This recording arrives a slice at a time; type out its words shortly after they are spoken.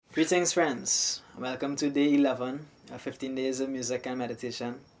Greetings, friends. Welcome to day 11 of 15 days of music and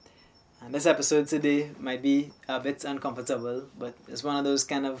meditation. And this episode today might be a bit uncomfortable, but it's one of those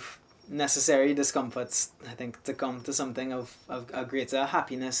kind of necessary discomforts, I think, to come to something of a greater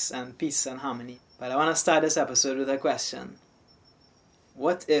happiness and peace and harmony. But I want to start this episode with a question.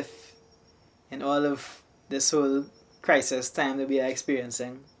 What if, in all of this whole crisis time that we are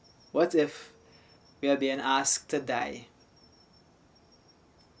experiencing, what if we are being asked to die?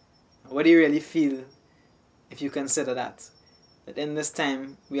 What do you really feel if you consider that? That in this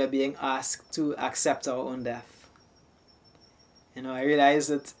time we are being asked to accept our own death. I realize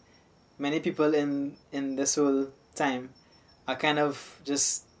that many people in this whole time are kind of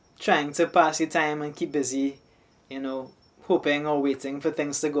just trying to pass the time and keep busy, hoping or waiting for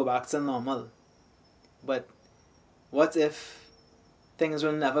things to go back to normal. But what if things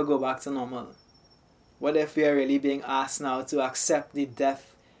will never go back to normal? What if we are really being asked now to accept the death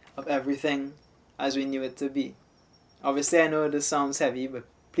of everything as we knew it to be? Obviously, I know this sounds heavy, but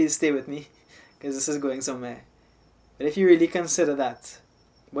please stay with me because this is going somewhere. But if you really consider that,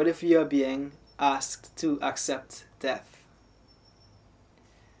 what if you are being asked to accept death?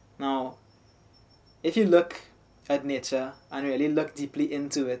 Now, if you look at nature and really look deeply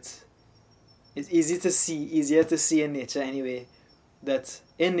into it, it's easier to see in nature anyway, that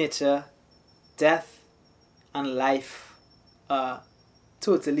in nature, death and life are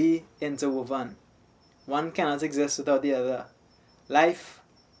totally interwoven. One cannot exist without the other. Life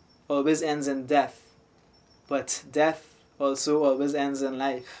always ends in death, but death also always ends in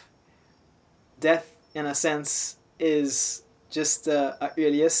life. Death, in a sense, is just an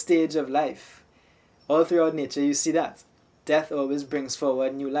earlier stage of life. All throughout nature, you see that. Death always brings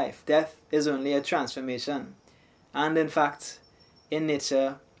forward new life. Death is only a transformation. And in fact, in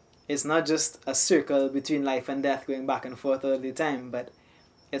nature, it's not just a circle between life and death going back and forth all the time, but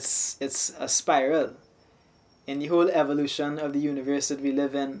it's a spiral. In the whole evolution of the universe that we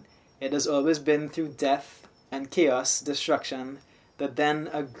live in, it has always been through death and chaos, destruction, that then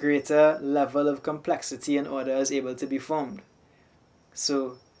a greater level of complexity and order is able to be formed.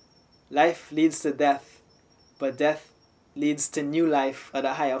 So, life leads to death, but death leads to new life at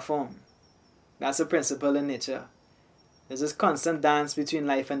a higher form. That's a principle in nature. There's this constant dance between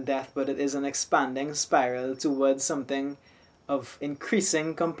life and death, but it is an expanding spiral towards something of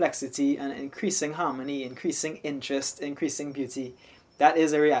increasing complexity and increasing harmony, increasing interest, increasing beauty. That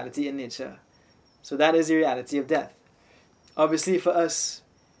is a reality in nature. So that is the reality of death. Obviously for us,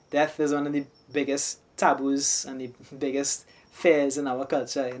 death is one of the biggest taboos and the biggest fears in our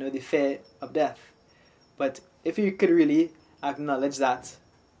culture, the fear of death. But if you could really acknowledge that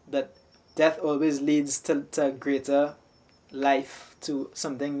death always leads to greater life, to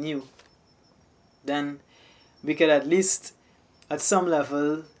something new, then we could at least at some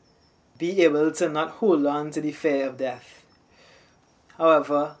level be able to not hold on to the fear of death.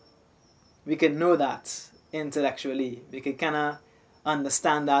 However, we could know that intellectually. We could kind of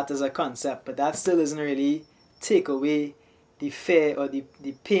understand that as a concept, but that still doesn't really take away the fear or the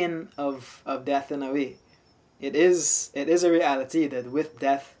pain of death in a way. It is a reality that with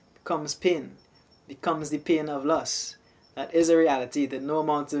death comes pain, becomes the pain of loss. That is a reality that no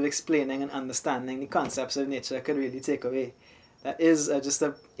amount of explaining and understanding the concepts of nature could really take away. That is just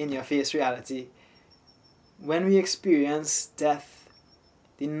a in-your-face reality. When we experience death,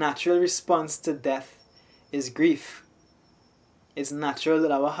 the natural response to death is grief. It's natural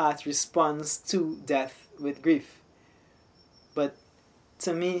that our heart responds to death with grief. But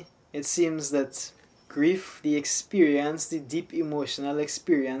to me, it seems that grief, the experience, the deep emotional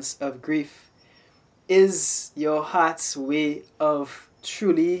experience of grief, is your heart's way of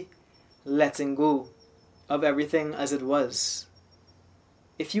truly letting go of everything as it was.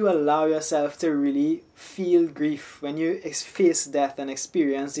 If you allow yourself to really feel grief when you face death and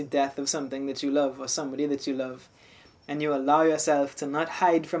experience the death of something that you love or somebody that you love, and you allow yourself to not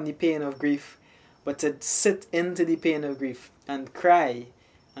hide from the pain of grief, but to sit into the pain of grief and cry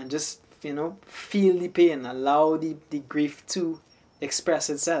and just, feel the pain, allow the grief to express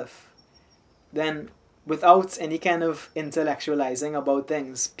itself, then without any kind of intellectualizing about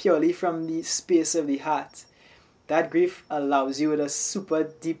things, purely from the space of the heart, that grief allows you at a super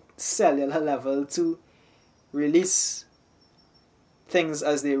deep cellular level to release things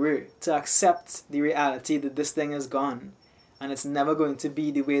as they were, to accept the reality that this thing is gone and it's never going to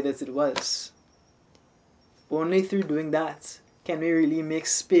be the way that it was. Only through doing that can we really make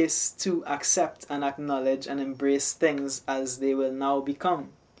space to accept and acknowledge and embrace things as they will now become.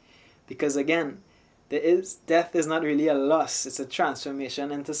 Because again, death is not really a loss, it's a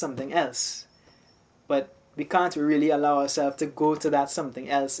transformation into something else. But we can't really allow ourselves to go to that something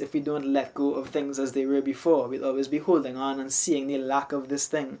else if we don't let go of things as they were before. We'll always be holding on and seeing the lack of this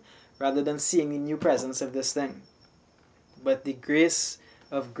thing rather than seeing the new presence of this thing. But the grace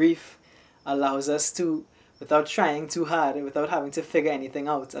of grief allows us to, without trying too hard, without having to figure anything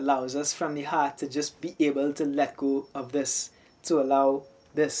out, allows us from the heart to just be able to let go of this, to allow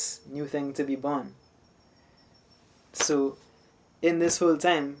this new thing to be born. So, in this whole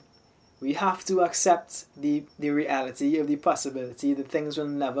time, we have to accept the reality of the possibility that things will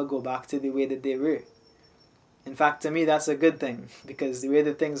never go back to the way that they were. In fact, to me, that's a good thing, because the way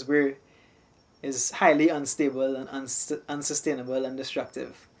that things were is highly unstable and unsustainable and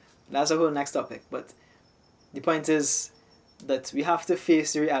destructive. That's a whole next topic, but the point is that we have to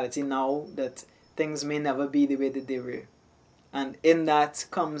face the reality now that things may never be the way that they were. And in that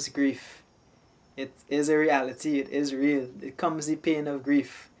comes grief. It is a reality, it is real. It comes the pain of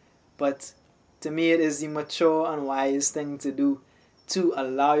grief. But to me, it is the mature and wise thing to do, to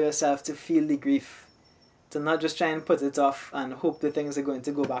allow yourself to feel the grief, to not just try and put it off and hope that things are going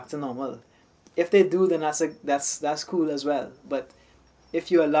to go back to normal. If they do, then that's cool as well. But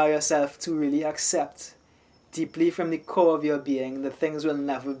if you allow yourself to really accept deeply from the core of your being that things will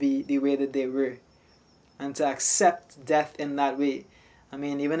never be the way that they were, and to accept death in that way. I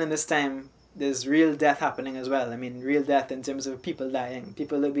mean, even in this time, there's real death happening as well. I mean, real death in terms of people dying.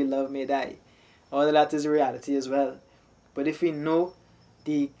 People that we love may die. All of that is a reality as well. But if we know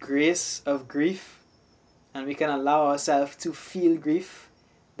the grace of grief, and we can allow ourselves to feel grief,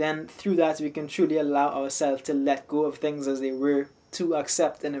 then through that we can truly allow ourselves to let go of things as they were, to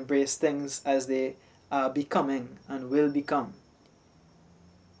accept and embrace things as they are becoming and will become.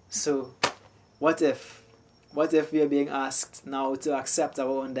 So, what if we are being asked now to accept our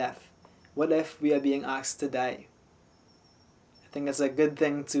own death? What if we are being asked to die? I think it's a good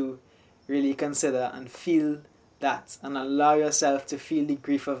thing to really consider and feel that, and allow yourself to feel the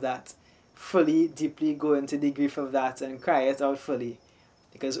grief of that. Fully, deeply go into the grief of that and cry it out fully.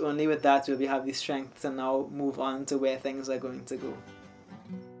 Because only with that will we have the strength to now move on to where things are going to go.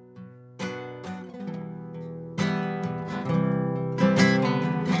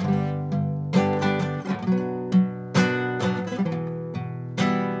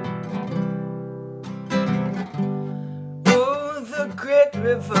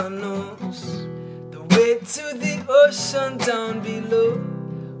 River knows the way to the ocean down below.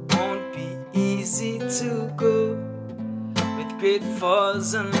 Won't be easy to go, with great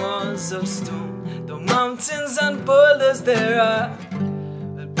falls and walls of stone. Though mountains and boulders there are,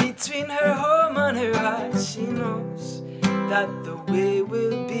 but between her home and her heart she knows that the way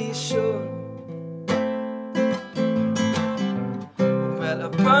will be shown. Well,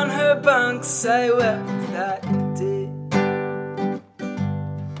 upon her banks I wept that day.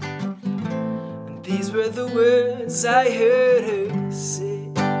 These were the words I heard her say.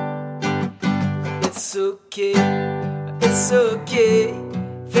 It's okay, it's okay,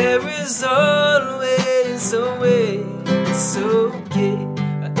 there is always a way. It's okay,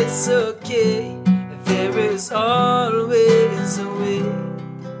 it's okay, there is always a way.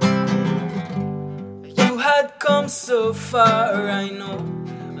 You had come so far, I know,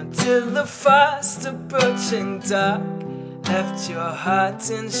 until the fast approaching dark left your heart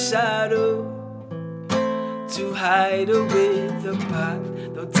in shadow, to hide away the path.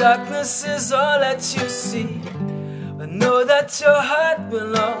 Though darkness is all that you see, but know that your heart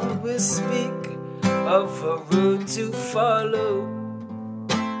will always speak of a road to follow.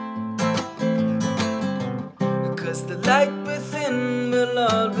 Because the light within will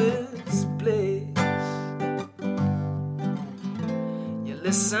always blaze. You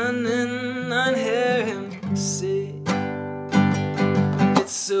listen in and hear him say,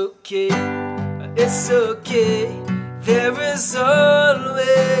 it's okay, it's okay, there is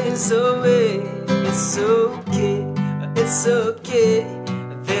always a way. It's okay, it's okay,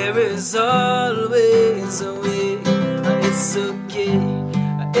 there is always a way. It's okay,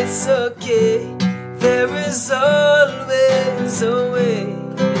 it's okay, there is always a way.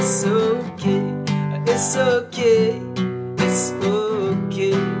 It's okay, it's okay, it's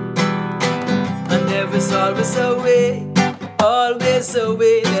okay. And there is always a way. Always a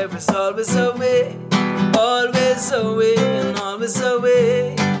way, there is always a way. Always a way, and always a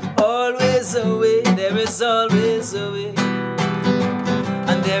way. Always a way, there is always a way.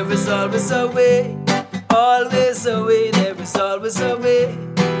 And there is always a way. Always a way, there is always a way.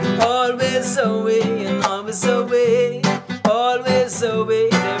 Always a way, and always a way. Always a way,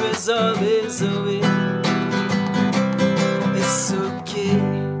 there is always a way. It's okay,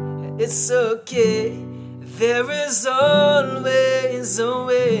 it's okay, there is always a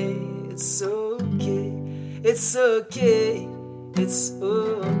way. It's okay, it's okay, it's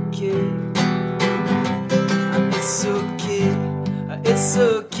okay. It's okay, it's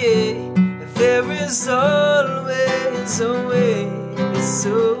okay. There is always a way. It's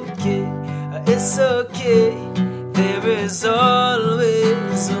okay, it's okay. There is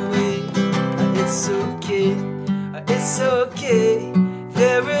always a way. It's okay, it's okay.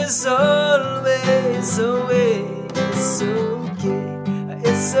 There is always a way. It's okay,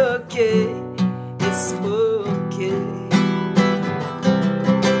 it's okay. It's okay.